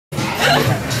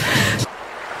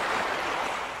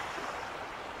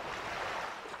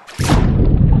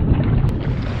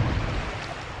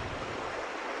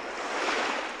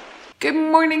Good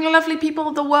morning, lovely people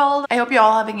of the world. I hope you're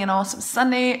all having an awesome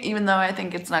Sunday, even though I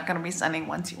think it's not gonna be Sunday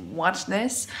once you watch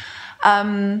this.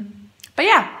 But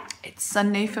yeah, it's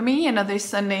Sunday for me, another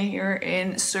Sunday here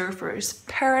in Surfer's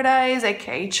Paradise,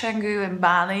 aka Canggu in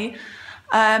Bali.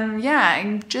 Yeah,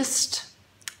 I'm just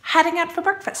heading out for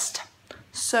breakfast.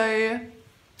 So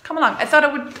come along. I thought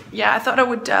I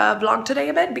would vlog today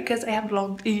a bit because I haven't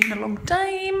vlogged in a long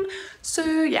time.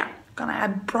 So yeah, gonna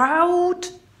head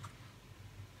out.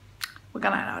 We're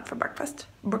gonna head out for breakfast.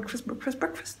 Breakfast.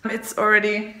 It's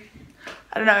already,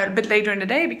 I don't know, a bit later in the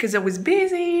day because I was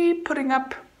busy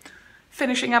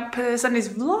finishing up Sunday's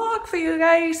vlog for you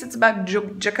guys. It's about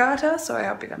Jakarta, so I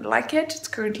hope you're gonna like it. It's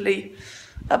currently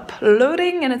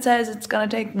uploading and it says it's gonna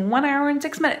take 1 hour and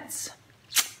 6 minutes.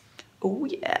 Oh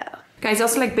yeah. Guys,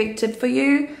 also like big tip for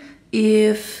you,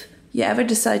 if you ever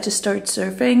decide to start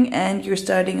surfing and you're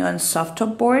starting on soft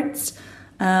top boards,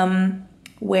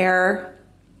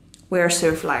 wear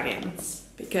surf leggings,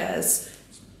 because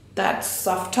that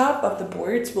soft top of the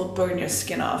boards will burn your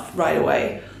skin off right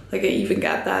away. Like I even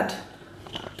got that,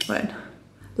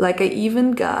 like I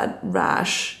even got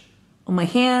rash on my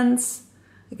hands,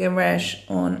 I got rash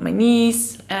on my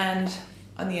knees and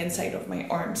on the inside of my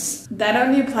arms. That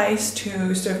only applies to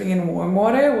surfing in warm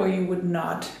water where you would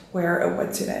not wear a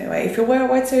wetsuit anyway. If you wear a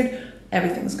wetsuit,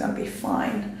 everything's gonna be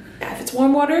fine. If it's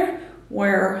warm water,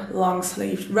 wear long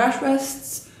sleeved rash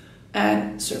vests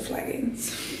and surf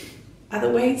leggings.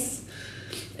 Otherwise,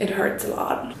 it hurts a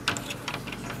lot.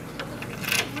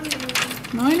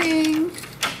 Morning.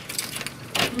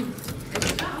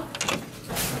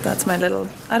 That's my little,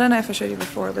 I don't know if I showed you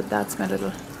before, but that's my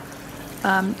little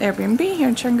Airbnb here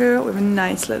in Canggu with a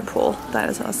nice little pool. That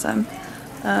is awesome.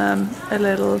 A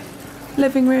little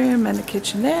living room and a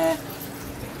kitchen there.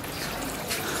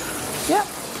 Yeah,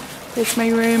 it's my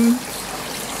room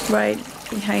right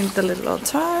behind the little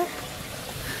altar.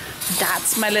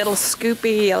 That's my little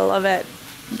scoopy, I love it.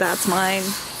 That's mine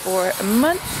for a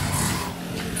month.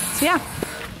 So yeah,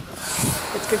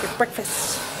 let's go get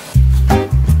breakfast.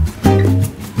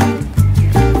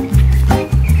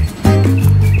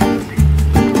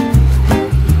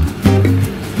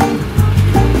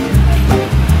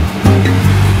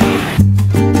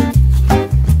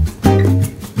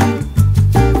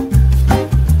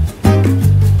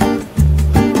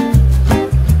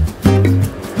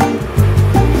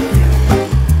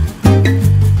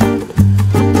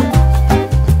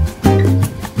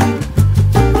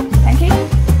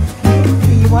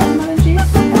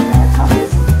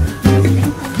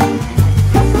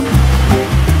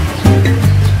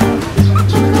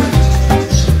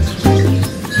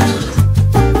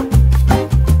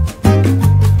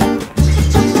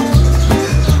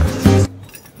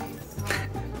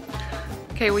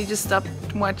 Okay, we just stopped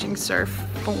watching surf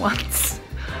for once.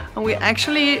 And we're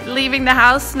actually leaving the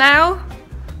house now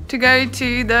to go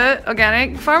to the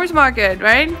organic farmers market,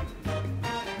 right?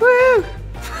 Woo!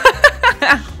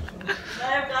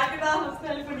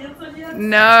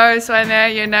 No,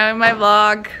 Swana, you're now in my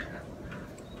vlog.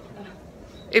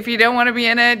 If you don't want to be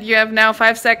in it, you have now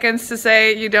 5 seconds to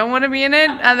say you don't want to be in it,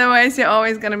 otherwise you're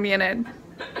always gonna be in it.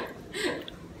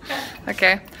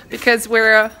 Okay, because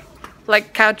we're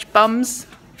like couch bums.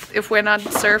 If we're not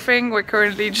surfing, we're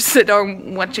currently just at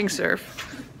home watching surf.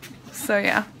 So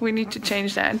yeah, we need to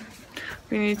change that.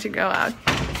 We need to go out.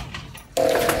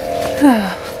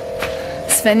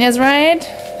 Svenja's ride,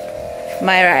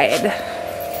 my ride.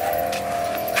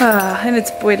 And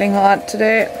it's boiling hot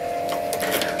today.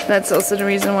 That's also the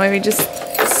reason why we just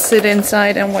sit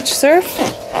inside and watch surf.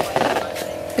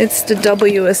 It's the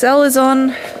WSL is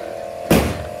on.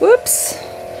 Whoops.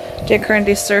 They're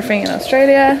currently surfing in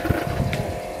Australia,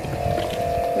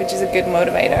 which is a good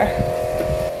motivator.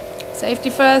 Safety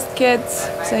first, kids.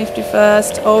 Safety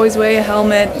first. Always wear your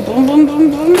helmet. Boom, boom,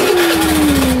 boom, boom.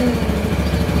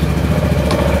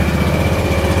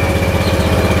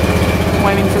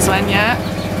 Waiting for Svenja.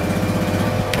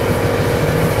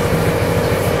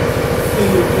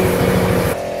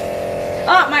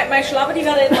 Ah, mein Schlapper, die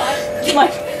werden jetzt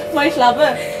mein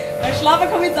Schlapper. Mein Schlapper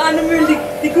kommt jetzt an den Müll.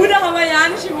 Die gute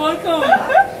hawaiianische Wohlkommen.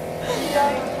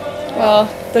 Well,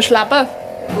 the Schlapper,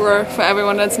 or for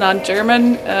everyone that's not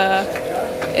German,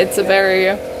 it's a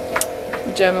very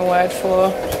German word for,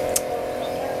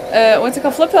 what's it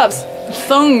called? Flip-flops?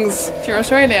 Thongs, if you're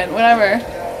Australian, whatever.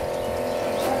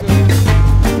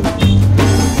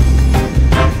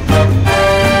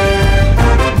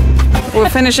 We're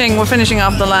finishing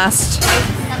off the last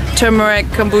turmeric,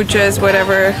 kombuchas,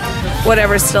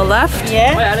 whatever's still left.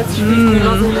 Yeah.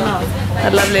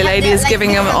 That lovely lady is giving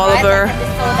him all of her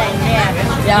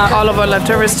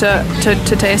leftovers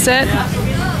to taste it.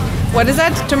 What is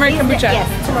that? Turmeric kombucha? Yes,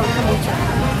 turmeric kombucha.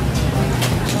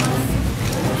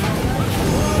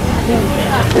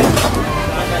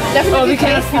 Definitely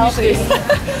taste healthy.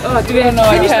 Oh, do you know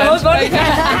I Finish the whole bottle.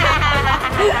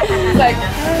 Like,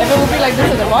 if it would be like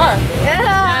this at the bar.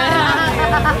 Yeah.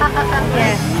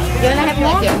 You wanna have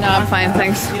more? Yeah, no, I'm fine,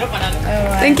 thanks.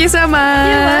 Thank you so much.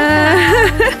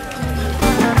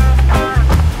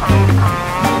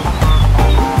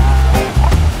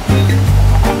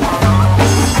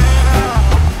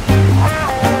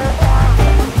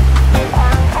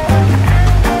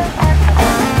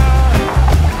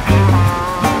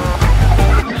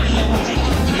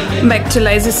 Back to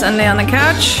lazy Sunday on the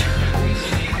couch,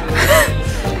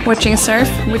 watching surf,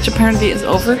 which apparently is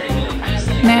over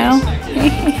now.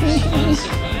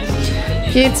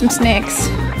 Get some snacks.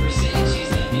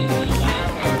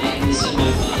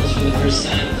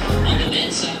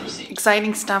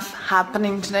 Exciting stuff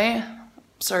happening today.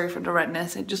 Sorry for the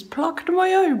redness, I just plucked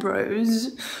my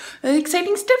eyebrows.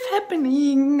 Exciting stuff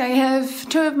happening. I have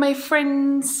two of my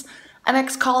friends and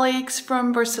ex-colleagues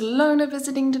from Barcelona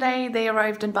visiting today. They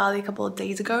arrived in Bali a couple of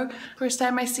days ago. First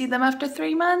time I see them after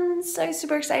 3 months. I'm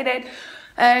super excited.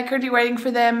 Currently waiting for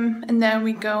them, and then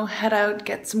we go head out,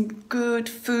 get some good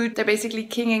food. They're basically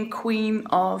king and queen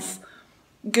of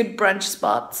good brunch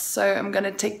spots. So I'm gonna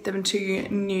take them to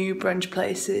new brunch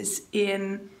places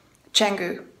in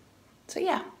Canggu. So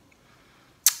yeah,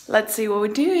 let's see what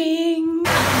we're doing.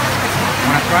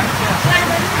 Wanna try?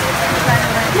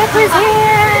 Look who's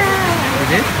here! You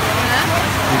did?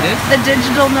 You did? The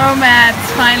digital nomads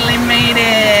finally made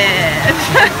it!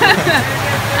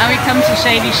 And we come to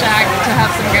Shady Shack to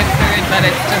have some good food, but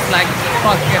it's just like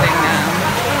fuck getting now.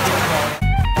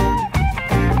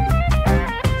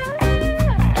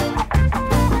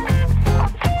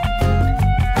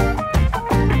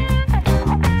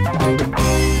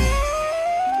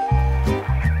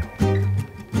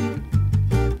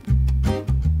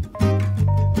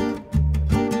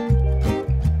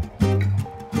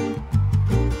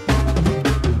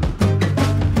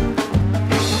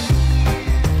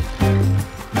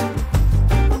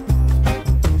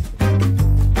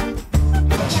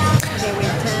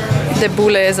 The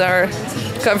bules are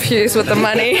confused with the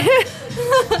money.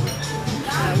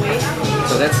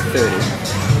 So that's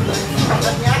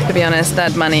 30. To be honest,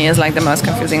 that money is like the most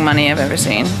confusing money I've ever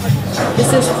seen.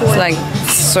 This is 40. It's like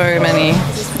so many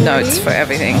notes for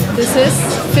everything. This is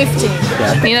 50.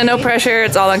 Nina, no pressure,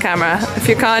 it's all on camera. If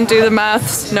you can't do the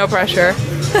maths, no pressure.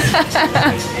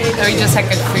 We just had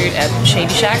good food at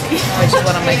Shady Shack, which is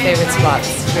one of my favorite spots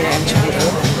here in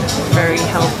Canggu. Very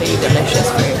healthy, delicious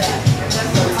food.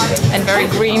 And very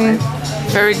green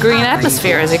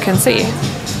atmosphere, as you can see.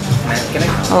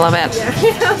 I love it.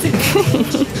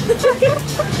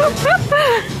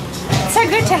 So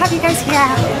good to have you guys here.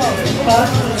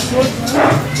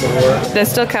 They're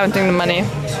still counting the money.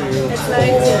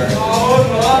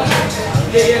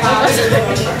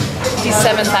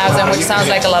 7,000, which sounds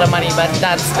like a lot of money, but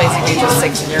that's basically just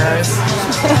 6 euros.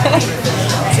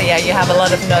 So yeah, you have a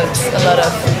lot of notes, a lot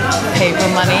of paper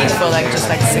money for like just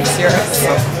like 6 euros.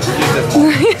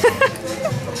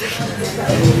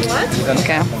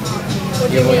 Okay.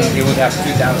 You would have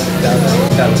 2,000.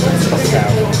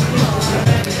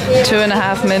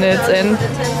 2.5 minutes in.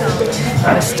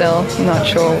 I'm still not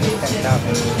sure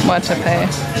what to pay.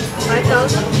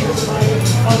 5,000?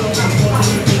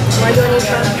 Why do I need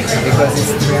that? Because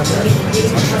it's 300.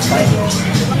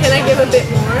 Can I give a bit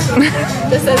more?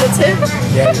 Just as a tip?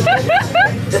 Yeah.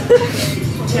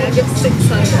 Yeah, give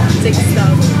 6,000.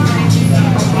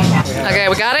 Okay,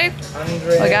 we got it?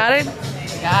 We got it?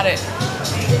 Got it.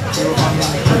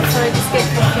 Sorry, just get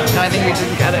confused. No, I think we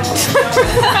didn't get it.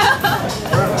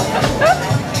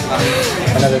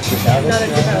 Another 2,000. Another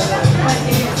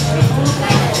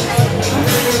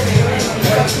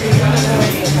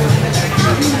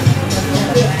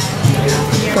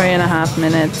 3.5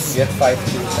 minutes. You get 2,000.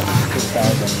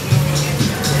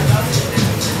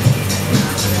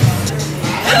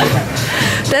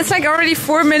 That's like already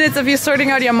 4 minutes of you sorting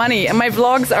out your money, and my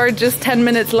vlogs are just 10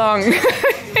 minutes long. You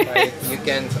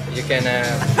can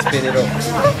speed it up.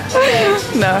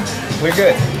 No. We're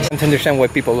good. I don't understand why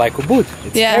people like Ubud.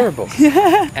 It's terrible.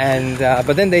 And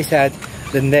but then they said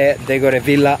then they got a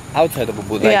villa outside of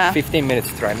Ubud, like 15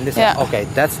 minutes drive. And they said, okay,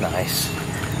 that's nice.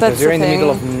 That's you're in the middle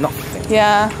of nothing.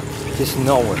 Yeah. Just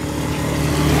nowhere.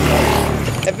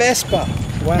 A Vespa.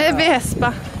 Wow. A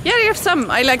Vespa. Yeah, you have some.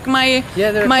 I like my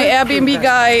my Airbnb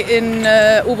guy in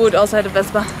Ubud also had a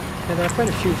Vespa. Yeah, there are quite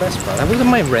a few Vespa. I wouldn't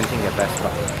mind renting a Vespa.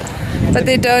 But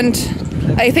they don't.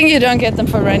 I think you don't get them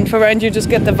for rent. For rent, you just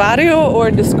get the Vario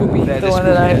or the Scooby. The one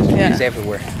Scooby that is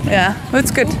everywhere. Yeah,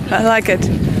 it's good. I like it.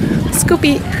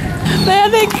 Scoopy. There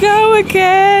they go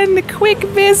again. A quick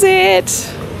visit.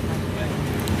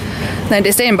 No,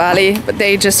 they stay in Bali, but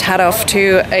they just head off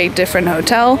to a different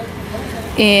hotel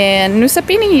in Nusa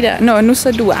Penida. No,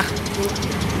 Nusa Dua.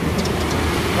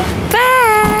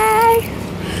 Bye.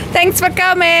 Thanks for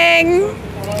coming.